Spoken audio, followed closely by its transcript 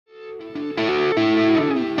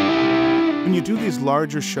When you do these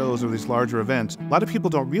larger shows or these larger events, a lot of people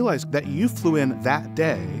don't realize that you flew in that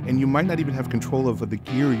day and you might not even have control over the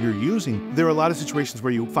gear you're using. There are a lot of situations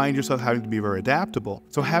where you find yourself having to be very adaptable.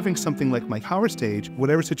 So having something like my PowerStage,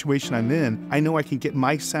 whatever situation I'm in, I know I can get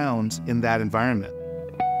my sounds in that environment.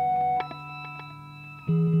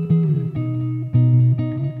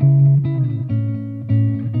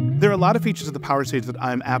 There are a lot of features of the PowerStage that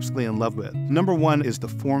I'm absolutely in love with. Number one is the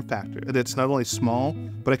form factor. It's not only small,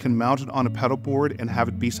 but I can mount it on a pedal board and have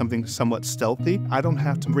it be something somewhat stealthy. I don't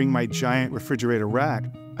have to bring my giant refrigerator rack.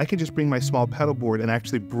 I can just bring my small pedal board and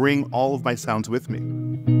actually bring all of my sounds with me.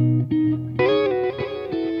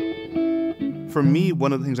 For me,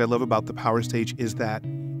 one of the things I love about the PowerStage is that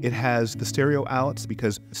it has the stereo outs,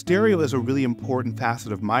 because stereo is a really important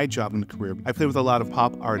facet of my job in the career. I play with a lot of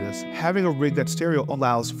pop artists. Having a rig that's stereo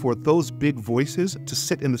allows for those big voices to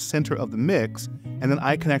sit in the center of the mix, and then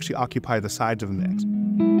I can actually occupy the sides of the mix.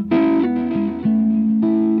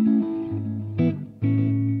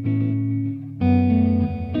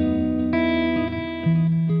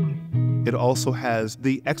 It also has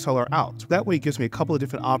the XLR out. That way it gives me a couple of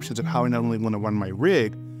different options of how I not only want to run my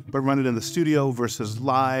rig, but run it in the studio versus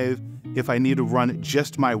live. If I need to run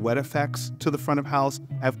just my wet effects to the front of house,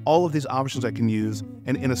 I have all of these options I can use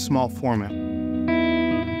and in a small format.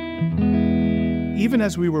 Even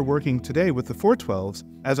as we were working today with the 412s,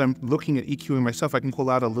 as I'm looking at EQing myself, I can pull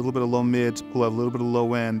out a little bit of low mids, pull out a little bit of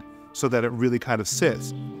low end, so that it really kind of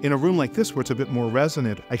sits. In a room like this where it's a bit more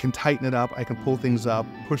resonant, I can tighten it up, I can pull things up,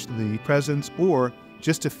 push the presence, or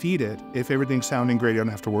just to feed it, if everything's sounding great, I don't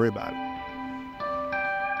have to worry about it.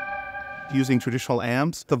 Using traditional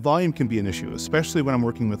amps, the volume can be an issue, especially when I'm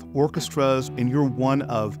working with orchestras and you're one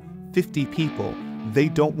of 50 people. They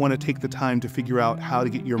don't want to take the time to figure out how to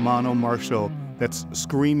get your mono Marshall that's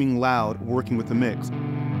screaming loud working with the mix.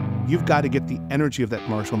 You've got to get the energy of that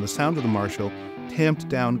Marshall and the sound of the Marshall tamped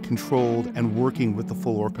down, controlled, and working with the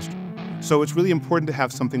full orchestra. So it's really important to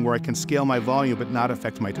have something where I can scale my volume but not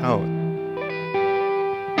affect my tone.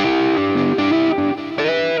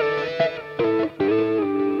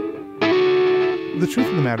 The truth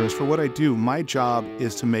of the matter is, for what I do, my job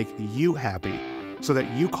is to make you happy so that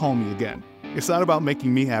you call me again. It's not about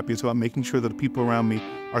making me happy, it's about making sure that the people around me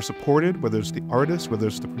are supported, whether it's the artist, whether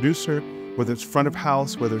it's the producer, whether it's front of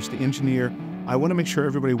house, whether it's the engineer. I want to make sure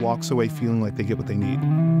everybody walks away feeling like they get what they need.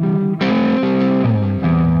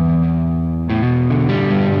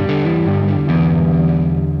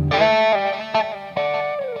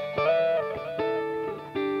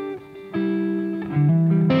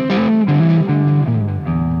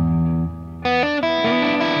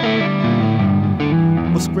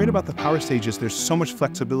 What's great about the PowerStage is there's so much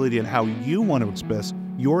flexibility in how you want to express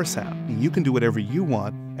your sound. You can do whatever you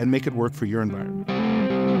want and make it work for your environment.